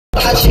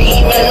I should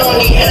even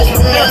on the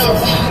instrumentals.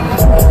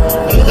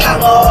 You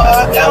got my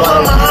heart, got my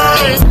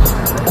mind.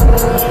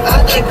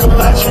 I think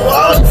about you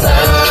all the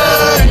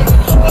time.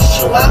 You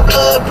shoot my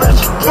blood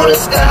pressure through the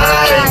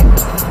sky.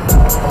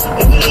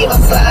 If you leave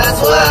my side,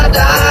 so I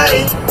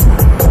die.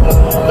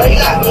 But you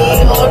got me,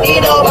 you don't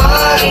need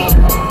nobody.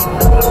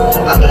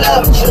 I'm in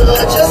love with you,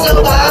 just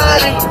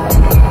nobody.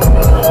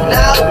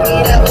 Now we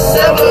never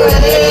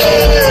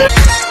separate.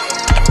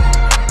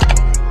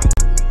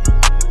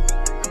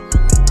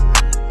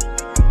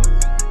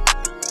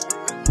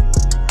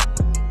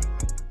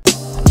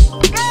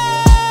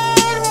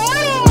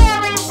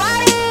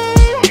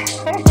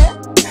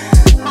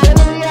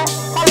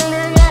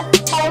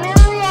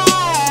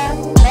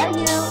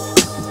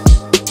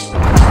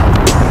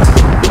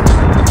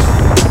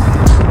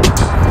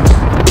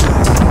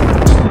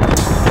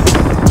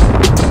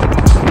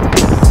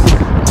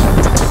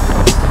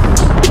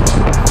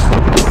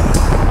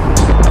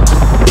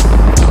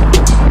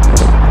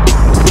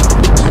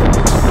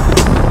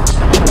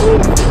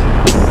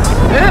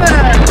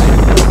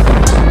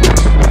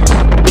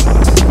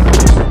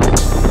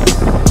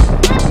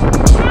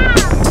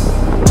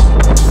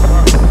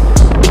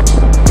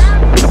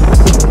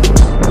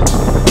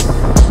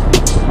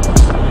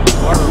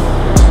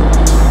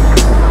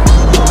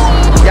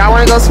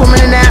 Go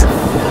swimming in that?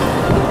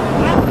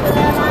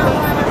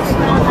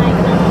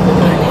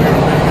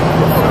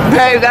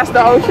 Babe, that's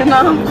the ocean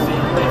now.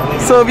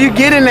 So if you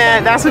get in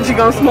that, that's what you're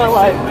gonna smell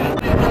like.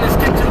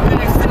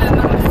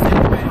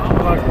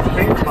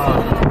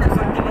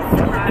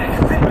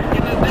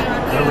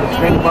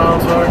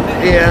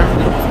 Yeah.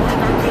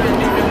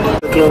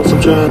 Close,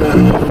 I'm trying to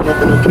hide, I'm not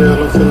gonna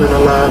kill, I'm feeling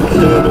alive, I'm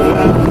feeling alive,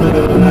 I'm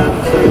feeling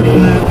alive,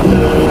 I'm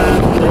feeling alive,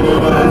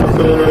 I'm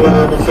feeling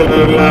alive, I'm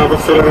feeling alive, I'm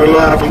feeling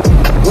alive.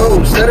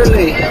 Whoa,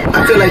 suddenly,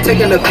 I feel like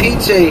taking a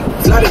PJ.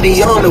 Fly to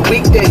Dion a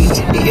weekday.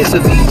 He is a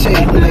VJ.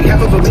 Like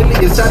half of a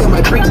million inside of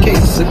my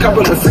briefcase. A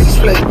couple of freaks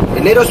play.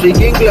 And they don't speak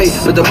English.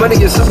 But the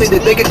money is something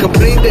that they can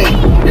complete it.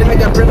 And I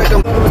got bread like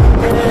a...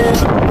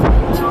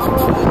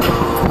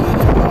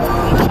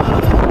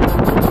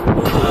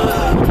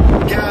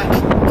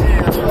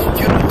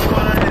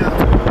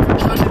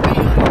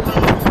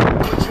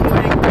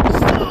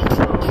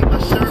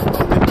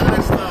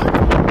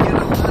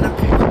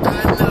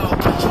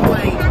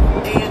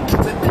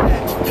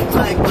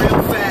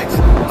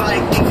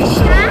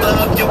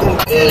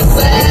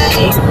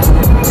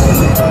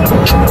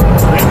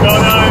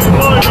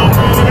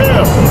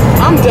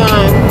 I'm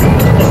done.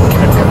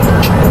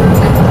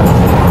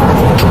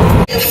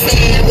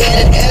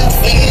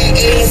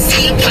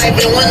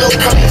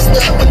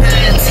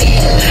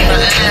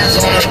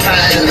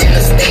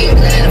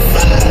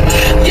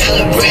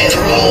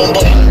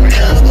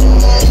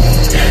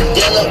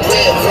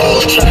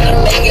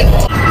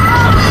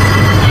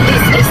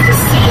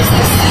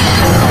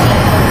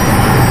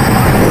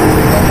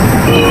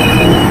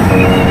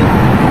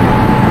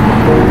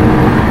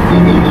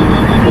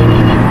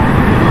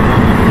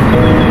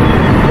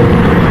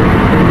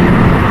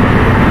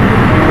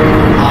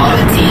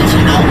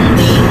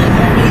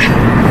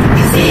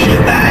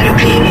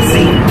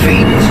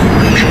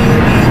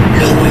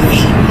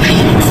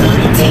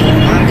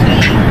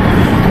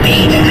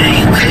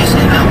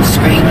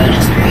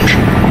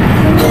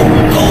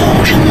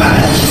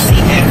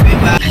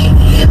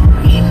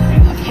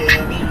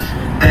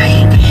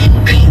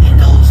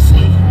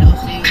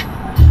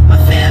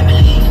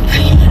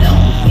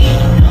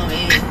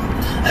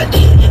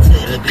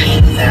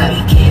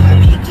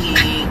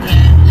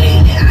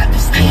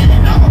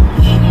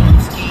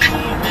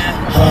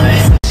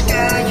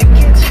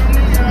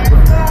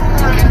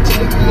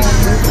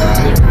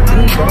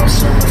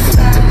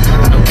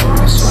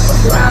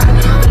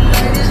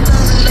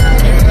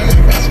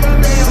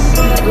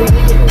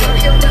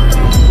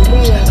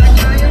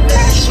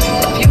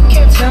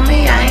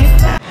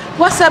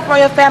 What's up,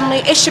 royal family?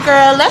 It's your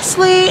girl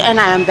Leslie, and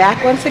I am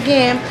back once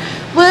again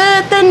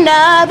with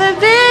another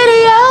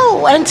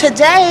video. And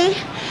today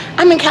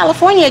I'm in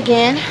California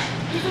again.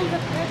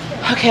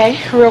 Okay,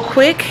 real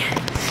quick.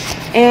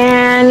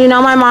 And you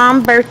know, my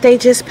mom's birthday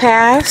just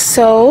passed,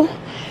 so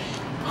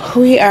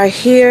we are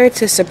here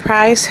to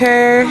surprise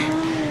her.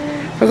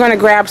 We're gonna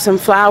grab some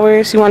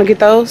flowers. You want to get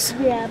those?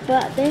 Yeah,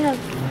 but they have...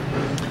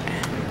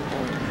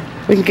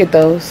 We can get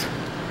those.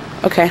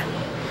 Okay.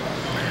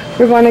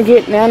 We're gonna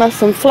get Nana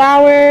some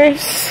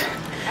flowers.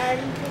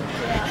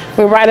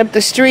 We're right up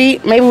the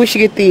street. Maybe we should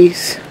get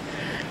these.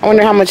 I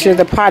wonder how much are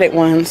the potted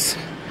ones,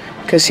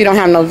 because she don't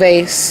have no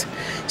vase.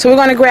 So we're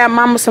gonna grab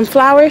Mama some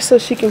flowers so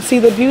she can see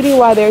the beauty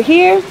while they're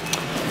here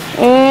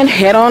and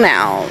head on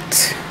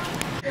out.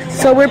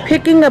 So we're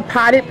picking a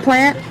potted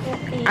plant.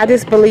 I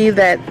just believe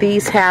that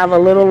these have a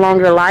little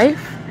longer life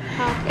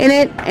in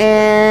it,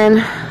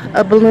 and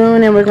a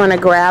balloon, and we're gonna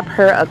grab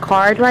her a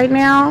card right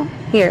now.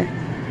 Here.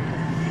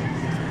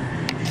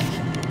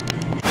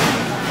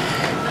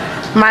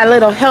 My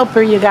little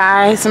helper, you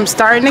guys. I'm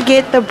starting to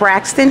get the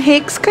Braxton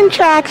Hicks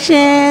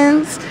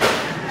contractions.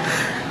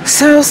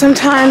 So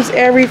sometimes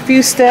every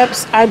few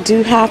steps I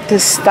do have to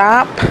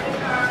stop.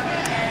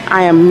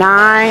 I am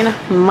 9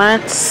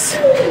 months.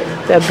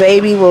 The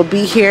baby will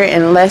be here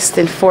in less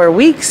than 4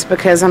 weeks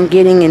because I'm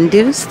getting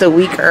induced a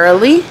week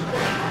early.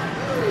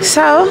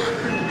 So,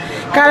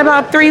 got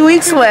about 3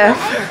 weeks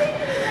left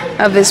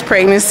of this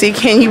pregnancy.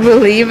 Can you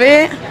believe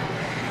it?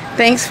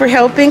 Thanks for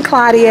helping,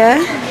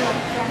 Claudia.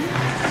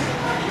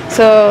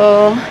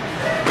 So,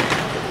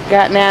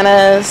 got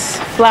Nana's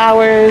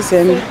flowers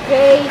and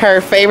her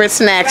favorite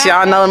snacks.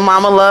 Y'all know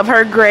Mama love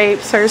her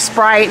grapes, her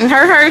Sprite, and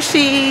her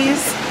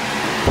Hershey's.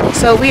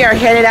 So we are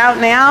headed out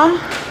now.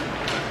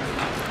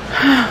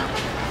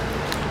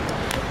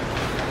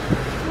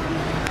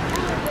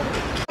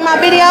 My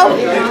video?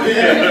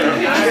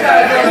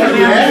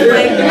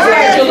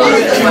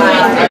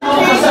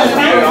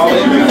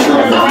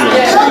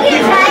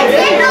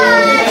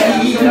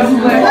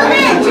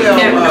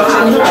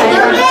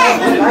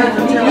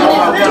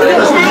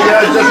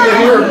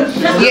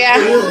 Yeah.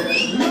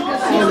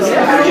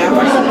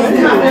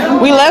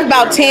 We left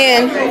about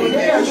 10.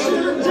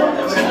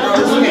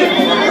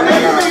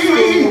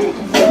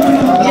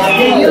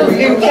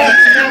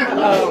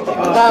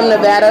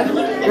 Nevada.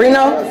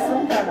 Reno.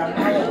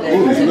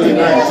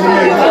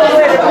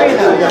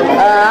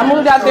 I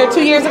moved out there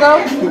 2 years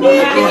ago.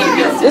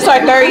 This is our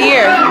 3rd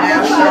year.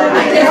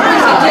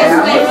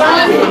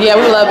 Yeah,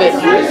 we love it.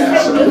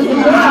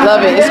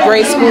 Love it. It's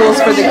great schools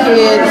for the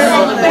kids.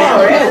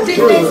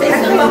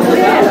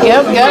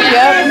 Yep.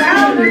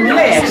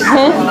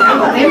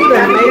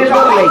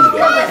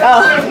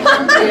 Oh.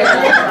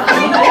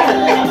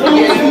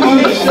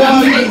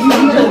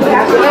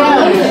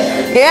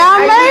 Yeah, I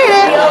made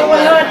it.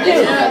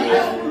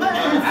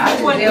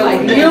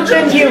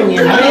 Houston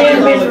Union,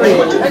 Miss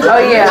Reed. Oh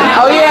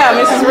yeah,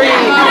 Mrs.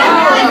 Reed.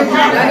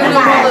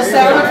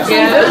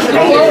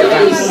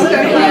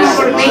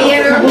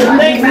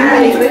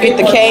 Get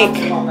the cake.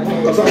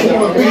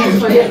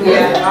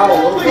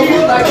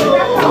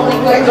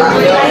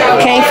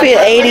 Can't fit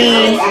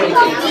 80.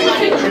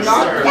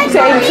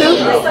 82?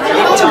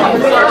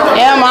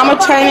 Yeah, Mama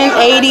turning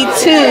 82.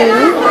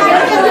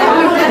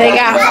 They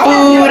got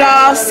food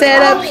all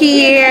set up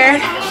here.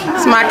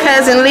 It's my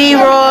cousin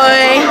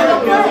Leroy.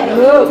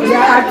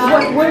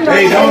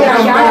 Hey, don't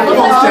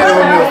post that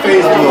on your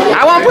Facebook. I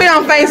won't put it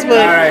on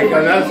Facebook.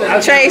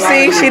 Alright,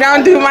 Tracy, she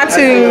don't do my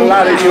tube. a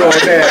lot of you on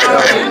that.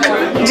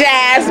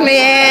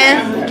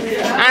 Jasmine,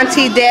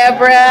 Auntie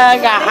Deborah,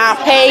 got Aunt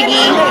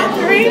Peggy.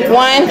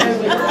 1.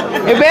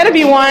 It better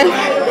be 1.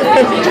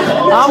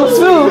 I'm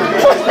 2.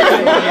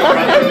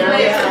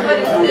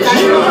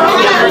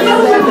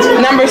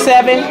 Number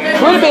 7. Would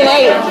have been 8.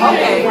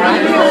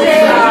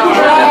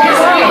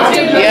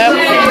 Yep.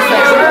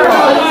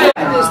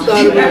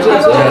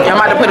 I'm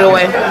about to put it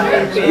away.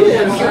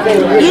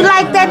 You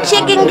like that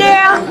chicken,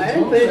 girl?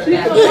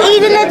 You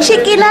eating that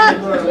chicken up?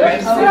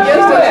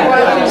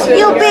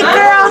 You big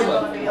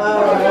girl?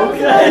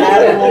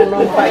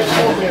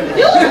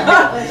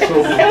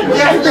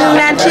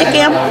 That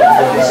chicken.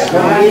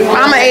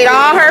 Mama ate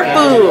all her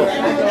food.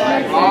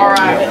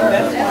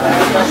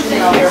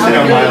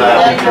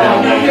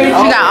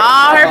 She got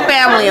all her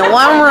family in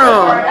one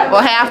room.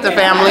 Well, half the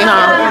family,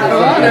 huh?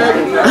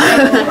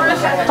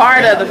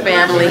 Part of the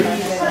family.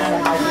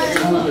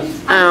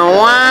 In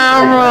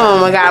one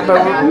room. We got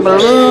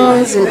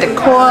balloons and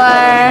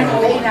decor.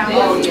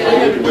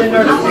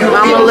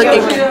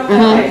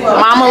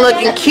 Mama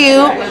looking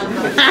cute.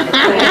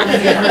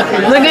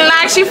 Looking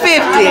like she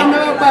 50.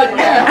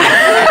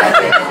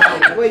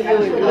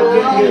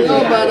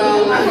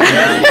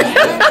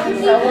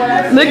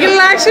 Looking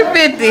like she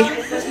 50.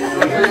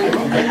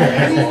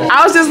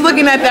 I was just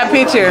looking at that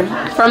picture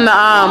from the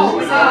I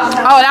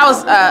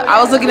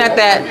was looking at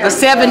the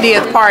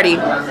 70th party.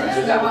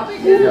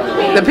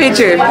 The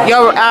picture.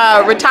 Your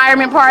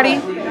retirement party.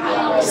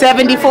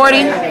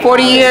 70-40,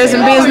 40 years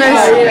in business.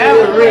 That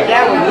was really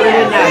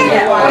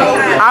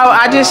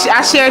nice.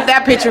 I shared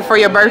that picture for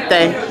your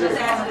birthday.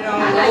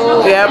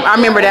 Yep, I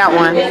remember that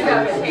one.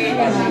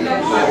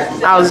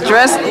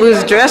 We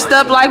was dressed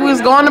up like we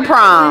was going to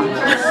prom.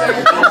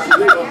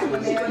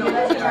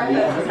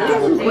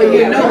 Well,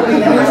 you know, we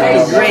usually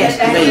dress,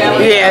 baby.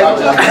 Yeah,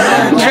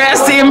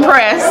 dressed to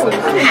impress.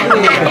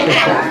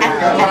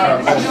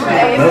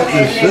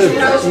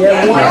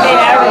 Yeah, one day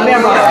I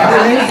remember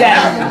when you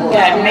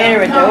got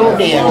married to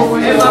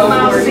Odell.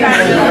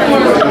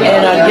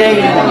 And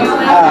Ajane,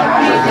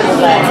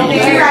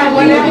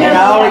 and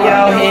all of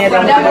y'all had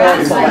on the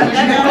board.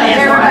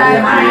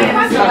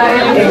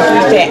 And she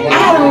said,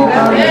 I don't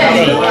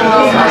understand.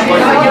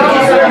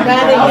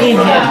 Everybody in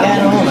here got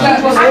on.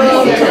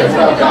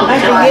 I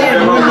said,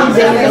 yeah, one of these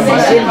days I'm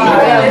sitting here.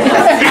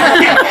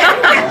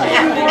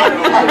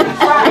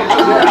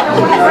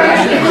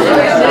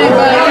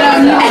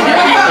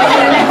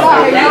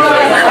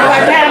 By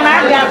the time I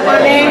got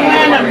one, they ain't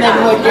none of them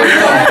would do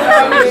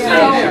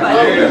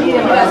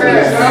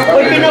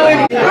But you know,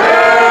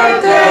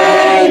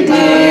 Birthday,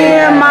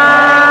 dear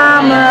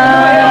Mama,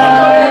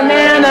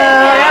 Nana,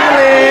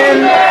 Evelyn,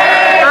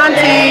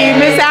 Auntie,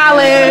 Miss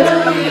Alice,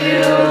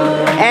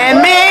 and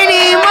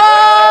many more.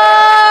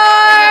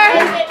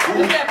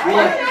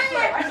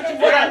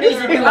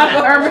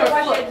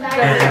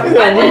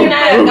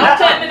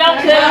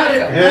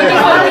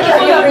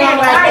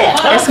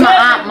 It's my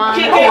aunt, Mom.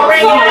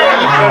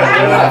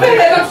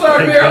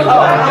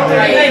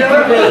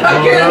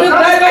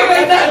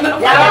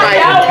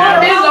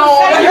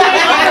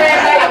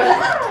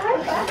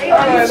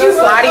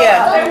 Claudia,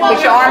 put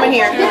your arm in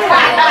here.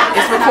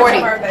 It's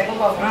recording.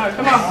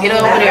 Get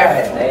over there.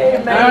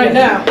 All right,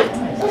 now.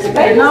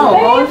 No,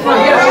 go in front.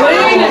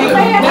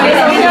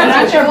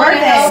 Not your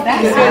birthday.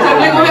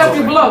 They're gonna help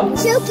you blow.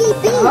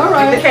 All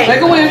right.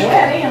 Take a wish.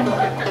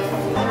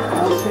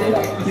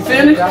 You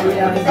finished?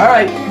 All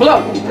right.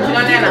 Blow.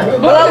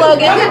 Blow,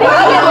 Logan.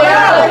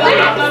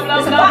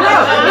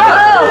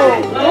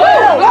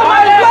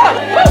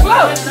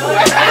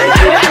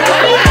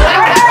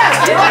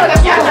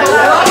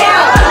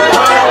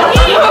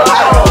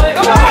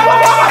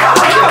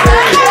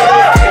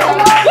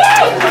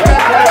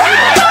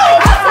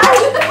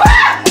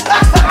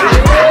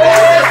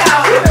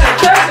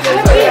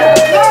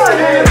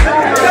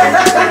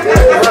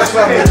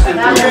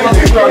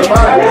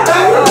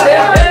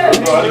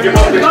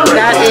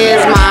 That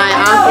is my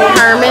Uncle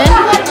Herman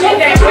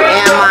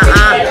and my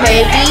Aunt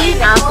Peggy.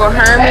 Uncle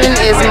Herman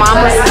is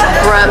Mama's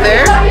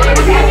brother.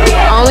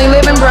 Only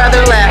living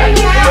brother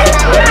left.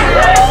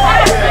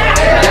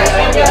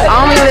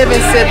 Only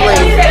living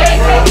sibling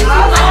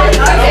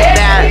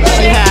that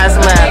she has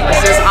left.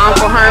 It's just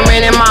Uncle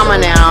Herman and Mama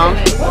now.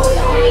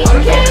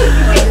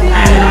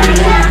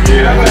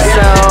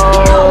 So,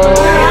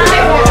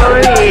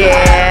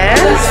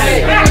 yes.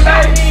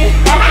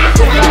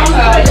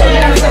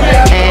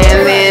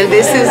 And then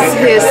this is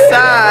his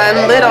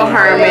son, Little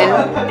Herman,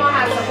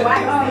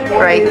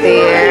 right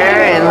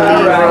there, and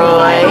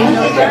Leroy.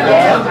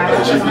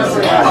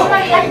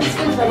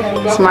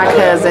 It's my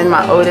cousin,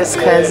 my oldest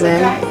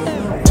cousin,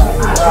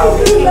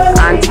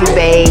 Auntie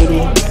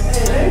Baby.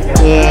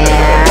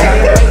 Yeah.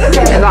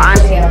 There go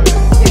Auntie.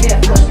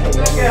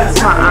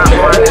 It's my Aunt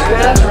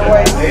Monica.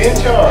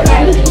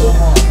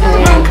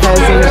 And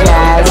cousin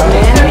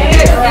Jasmine.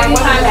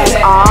 It's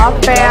all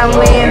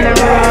family in the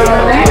room.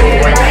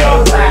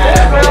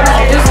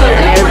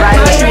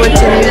 Everybody she went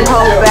to New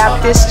Hope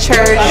Baptist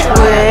Church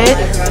with.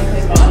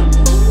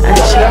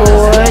 Usher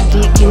boy,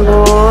 Deacon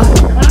boy.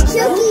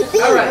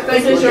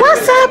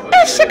 What's up?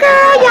 It's your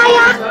girl,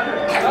 Yahweh.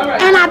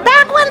 And I'm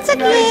back once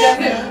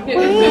again with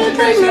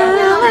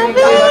another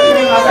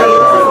video.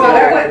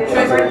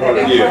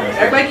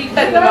 Everybody keep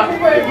cutting them up. And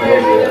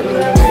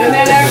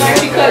then everybody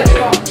keep cutting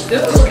them up.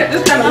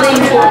 This kind of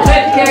leans for a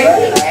pet cake.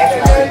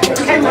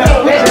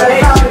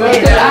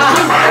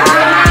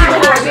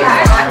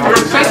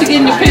 Try to get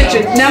in your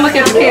picture. Now look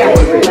at the camera.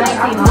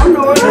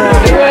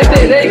 Right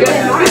there. There you go.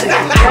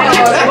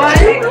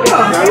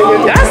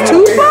 That's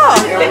too far.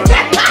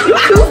 You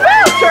too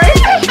far, Tracy.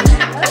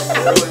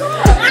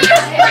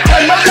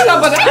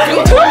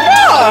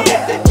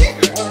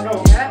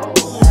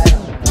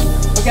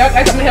 Okay,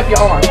 I'm gonna help your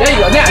arm. There you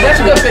go. Now that's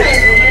a good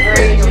picture.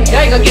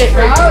 There you go. Get it.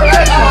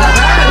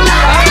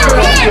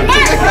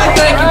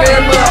 Thank you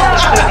very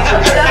much.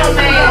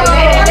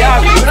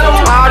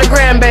 All the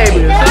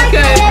grandbabies.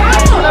 Okay.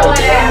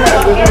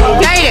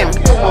 Kaden,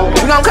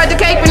 you gonna cut the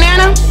cake,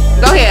 Banana?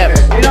 Go ahead.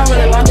 Okay,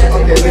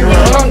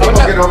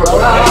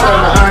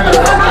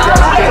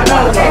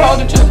 Hold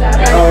it too.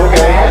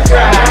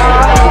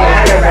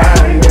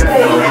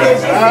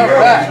 All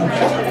right.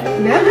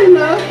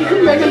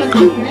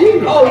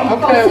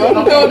 Okay, well,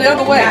 go the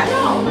other way.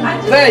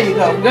 There you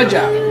go. Good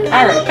job.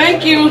 All right,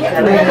 thank you.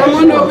 Come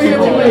on over here.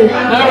 All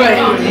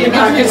right,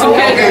 get some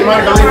cake.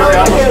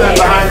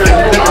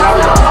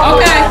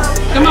 Okay,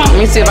 come on. Let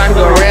me see if I can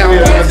go around.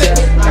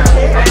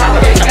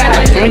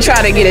 Let me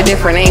try to get a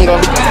different angle.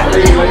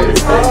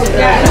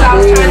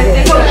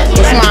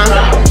 It's my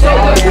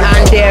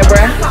Aunt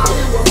Deborah,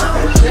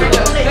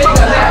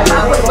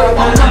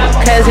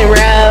 Cousin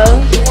Rose.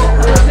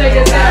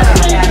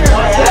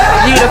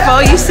 Beautiful,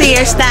 you see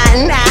her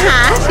starting.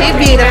 She's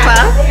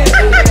beautiful.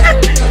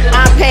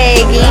 Aunt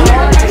Peggy,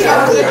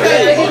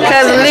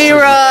 Cousin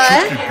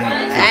Leroy.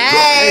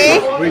 Hey.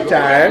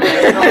 Retired.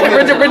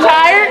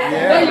 Retired?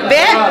 Yeah.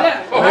 Bet?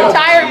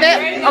 Retired bet?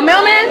 A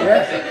mailman?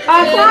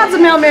 Claude's a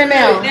mailman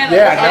now.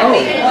 Yeah, I know.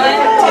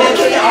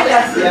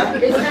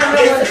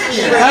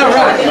 All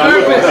right.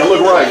 That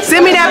look right.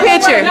 Send me that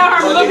picture.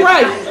 Look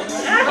right.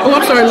 Oh,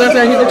 I'm sorry. Left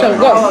hand. Hit the toe.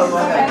 Go.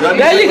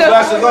 There you go.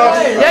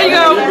 There you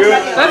go.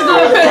 Let's do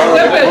a picture.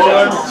 Good picture.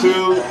 1,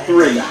 2,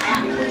 3.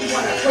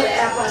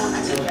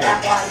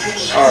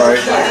 All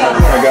right.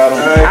 I got him.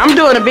 I'm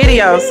doing a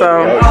video,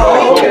 so.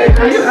 Okay.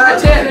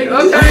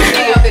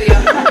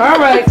 All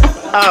right.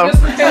 Oh.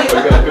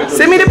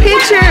 Send me the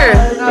picture.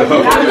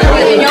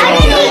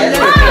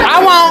 I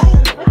won't.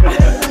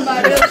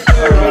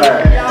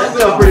 That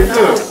feels pretty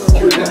good.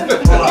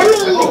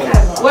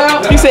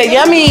 Well, You said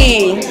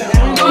yummy.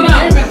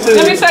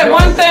 let me say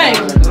one thing.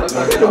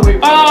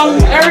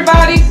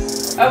 Everybody,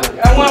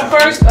 I want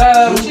first,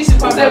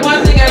 say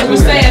one thing as we're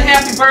saying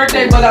happy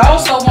birthday, but I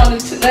also wanted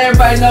to let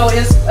everybody know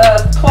it's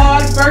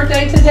Claude's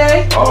birthday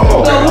today.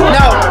 Oh. No,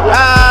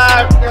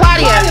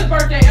 Claudia. Claudia's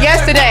birthday.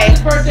 Yesterday.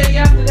 Claudia's birthday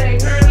yesterday.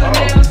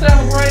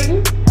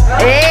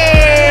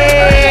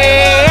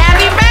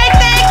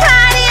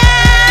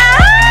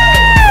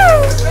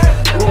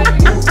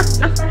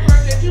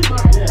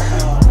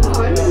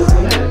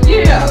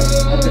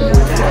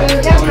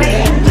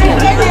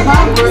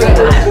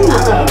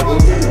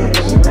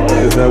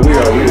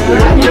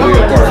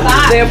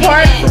 They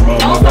apart? I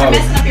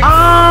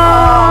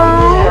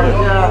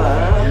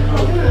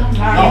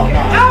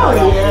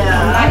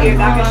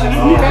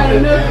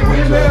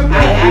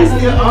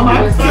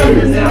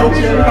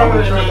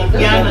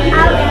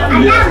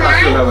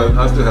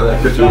still have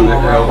that picture of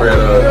that over at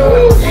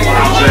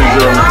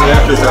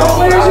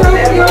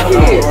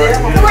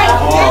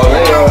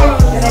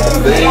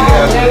they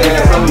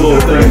had some little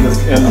things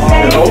in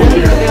over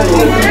here.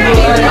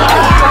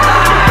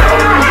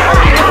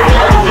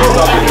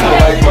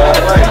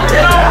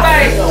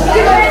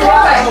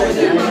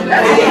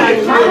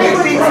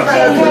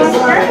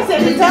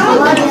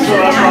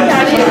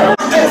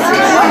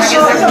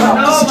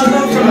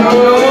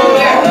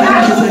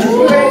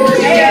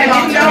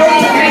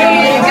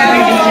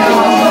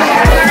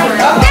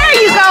 There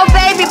you go,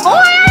 baby boy. I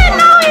didn't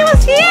know he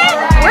was here.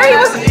 Where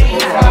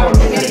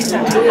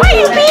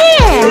you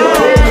been?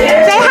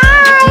 Say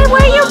hi.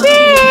 Where you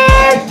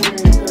been?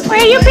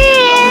 Where you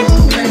been?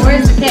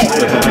 Where's the cake?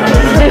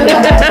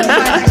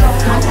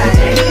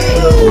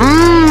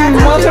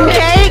 Want some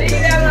cake?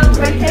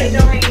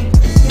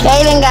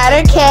 Kaden got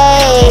her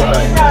cake.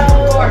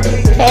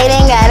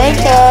 Kaden got her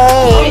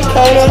cake.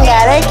 Kaden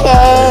got her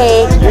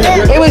cake.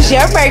 It was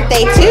your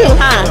birthday too,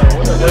 huh?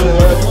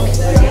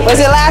 Was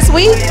it last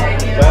week?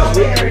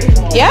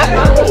 Yep.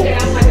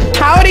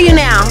 How old are you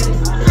now?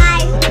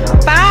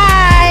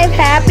 5.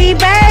 Happy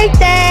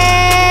birthday!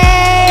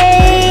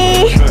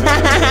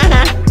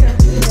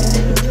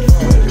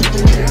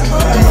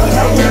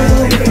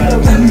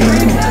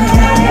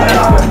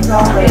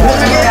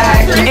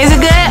 Is it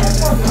good?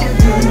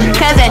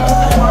 Cousin,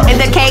 is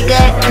the cake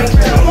good?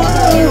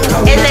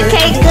 Is the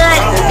cake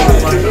good?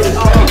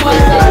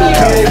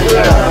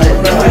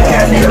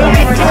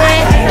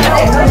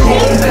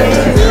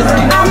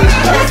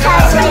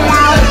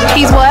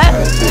 He's what?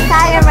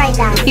 Silent right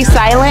now. He's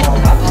silent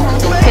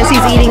because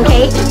he's eating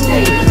cake.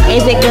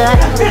 Is it good?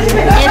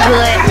 It's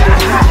good.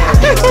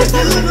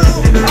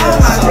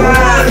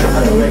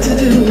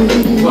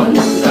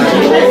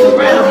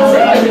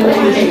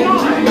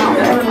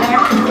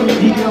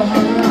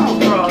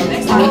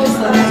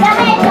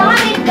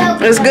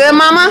 It's good,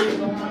 Mama?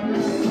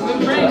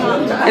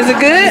 Is it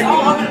good?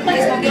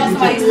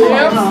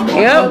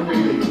 Yep.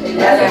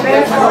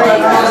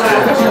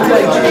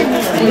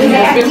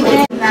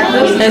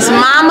 It's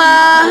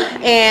Mama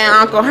and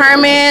Uncle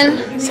Herman.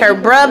 It's her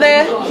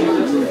brother.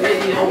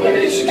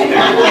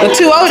 The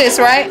 2 oldest,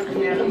 right?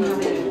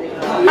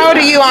 How old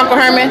are you, Uncle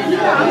Herman?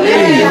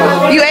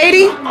 80. You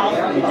 80?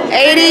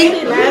 80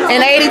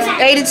 and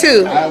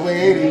 82.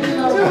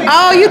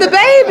 Oh, you the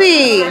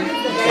baby. I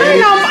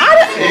didn't know.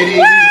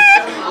 What?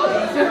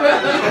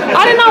 I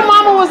didn't know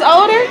Mama was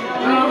older.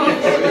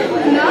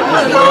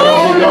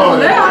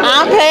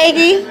 I'm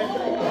Peggy.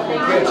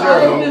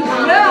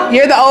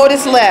 You're the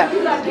oldest left.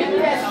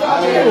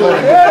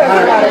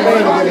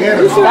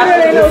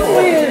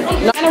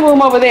 No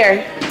room over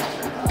there.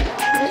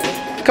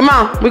 Come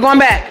on, we're going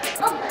back.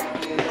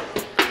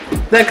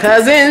 The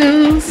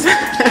cousins.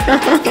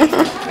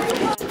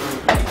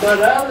 But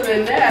other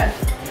than that,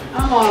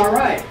 I'm all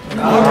right.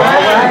 All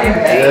right.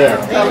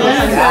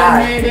 Yeah.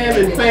 I ain't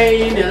having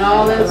pain and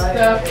all that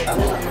stuff,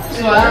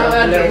 so I don't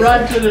have to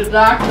run to the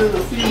doctor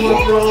to see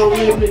what's wrong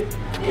with me.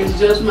 It's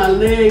just my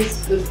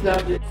legs and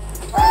stuff.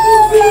 I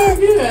feel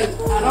good.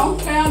 I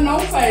don't have no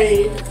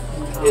pain.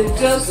 It's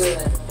just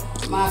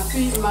my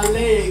feet, my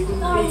legs, and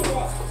feet.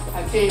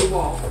 I can't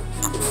walk.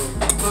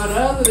 But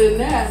other than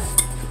that,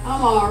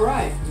 I'm all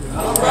right.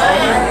 All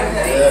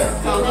right.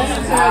 Because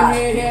anytime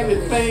you ain't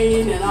having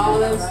pain and all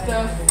that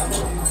stuff,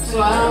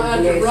 so I don't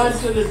have to run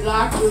to the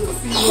doctor to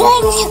see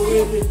what's wrong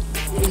with me.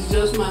 It's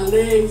just my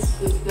legs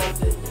and stuff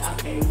that I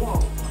can't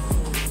walk.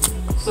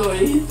 So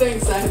he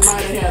thinks I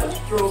might have had a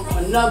stroke,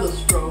 another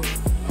stroke,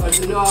 but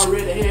I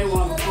already had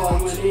one before I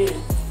went in.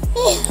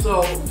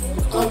 So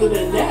other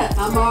than that,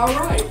 I'm all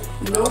right.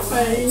 No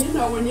pain. You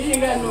know, when you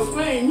ain't got no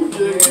pain, you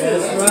doing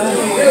good.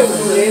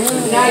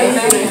 Not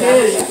even a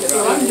headache,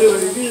 so I'm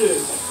doing good.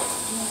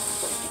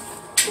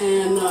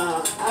 And I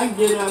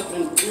get up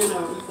and, you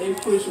know, they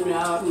push me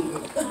out. And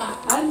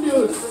I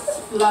do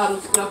a lot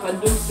of stuff. I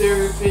do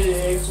therapy,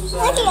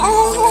 exercise.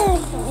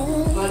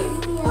 But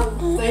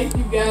thank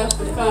you guys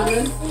for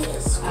coming.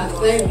 I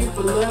thank you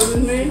for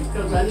loving me,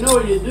 because I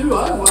know you do.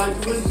 Otherwise,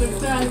 you wouldn't take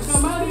time to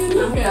come out here and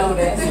look at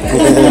me.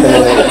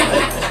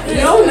 You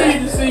don't need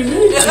to see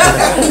me.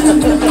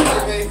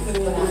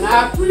 And I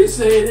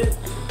appreciate it,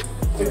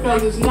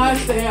 because it's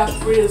nice to have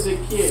friends that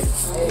care.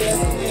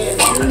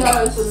 You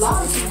know, it's a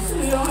lot of people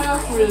who don't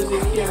have friends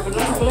that care, but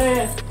I'm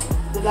glad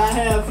that I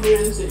have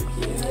friends that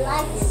care.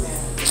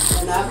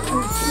 And I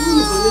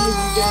truly believe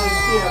you guys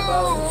care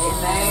about me.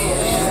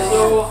 So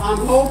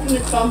I'm hoping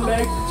to come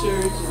back to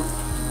church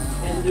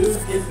and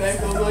get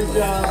back on my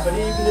job, but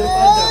even if I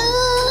don't,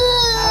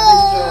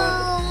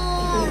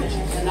 I've enjoyed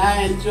it. And I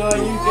enjoy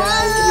you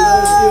guys and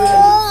love you, and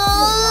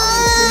I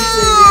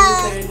appreciate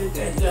everything that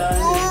you've done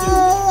and do.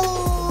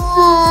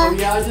 So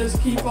y'all just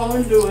keep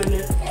on doing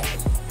it,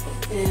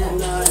 and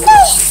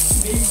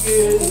be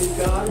good, and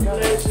God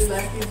bless you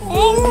like He's doing me.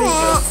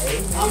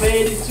 I'm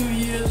 82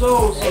 years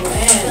old, so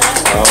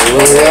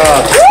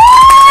Hallelujah.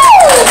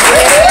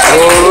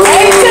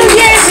 82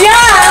 years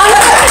young.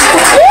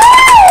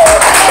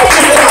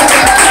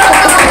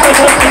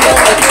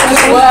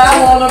 that's where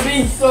I want to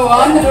be. So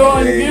I'm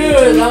doing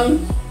good.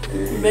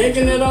 I'm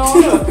making it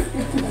on up.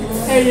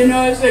 Hey, you know,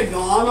 I said, go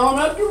on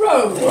up the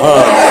road.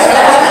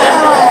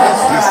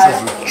 This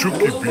is a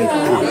Chucky Beat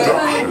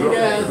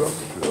production.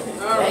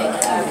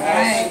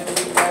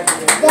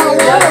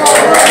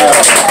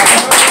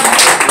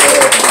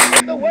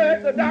 The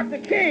words of Dr.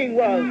 King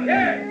was,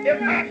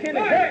 if I can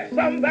hurt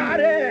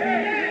somebody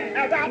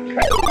as I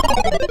try,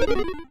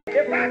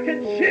 if I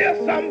can cheer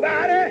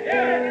somebody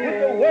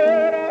with a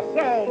word or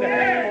song,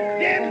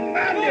 then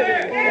my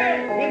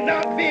living will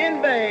not be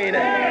in vain.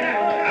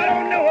 I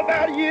don't know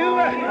about you,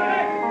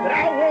 but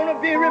I want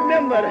to be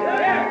remembered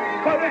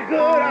for the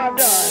good I've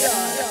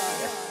done.